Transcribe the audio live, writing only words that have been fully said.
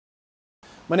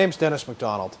My name is Dennis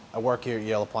McDonald. I work here at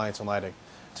Yale Appliance and Lighting.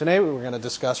 Today we're going to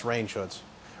discuss range hoods.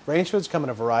 Range hoods come in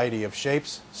a variety of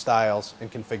shapes, styles, and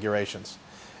configurations.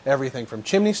 Everything from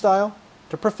chimney style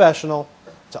to professional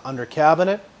to under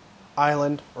cabinet,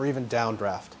 island, or even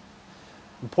downdraft.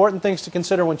 Important things to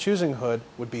consider when choosing a hood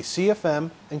would be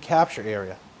CFM and capture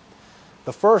area.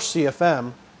 The first,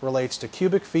 CFM, relates to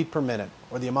cubic feet per minute,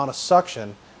 or the amount of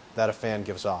suction that a fan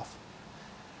gives off.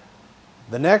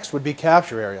 The next would be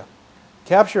capture area.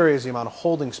 Capture area is the amount of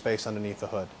holding space underneath the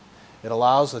hood. It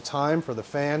allows the time for the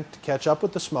fan to catch up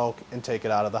with the smoke and take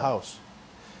it out of the house.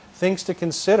 Things to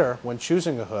consider when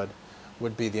choosing a hood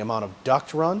would be the amount of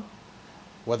duct run,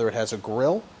 whether it has a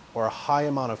grill or a high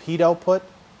amount of heat output,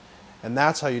 and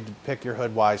that's how you pick your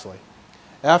hood wisely.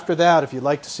 After that, if you'd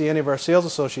like to see any of our sales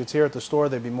associates here at the store,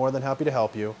 they'd be more than happy to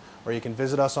help you, or you can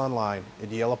visit us online at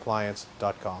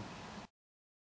yaleappliance.com.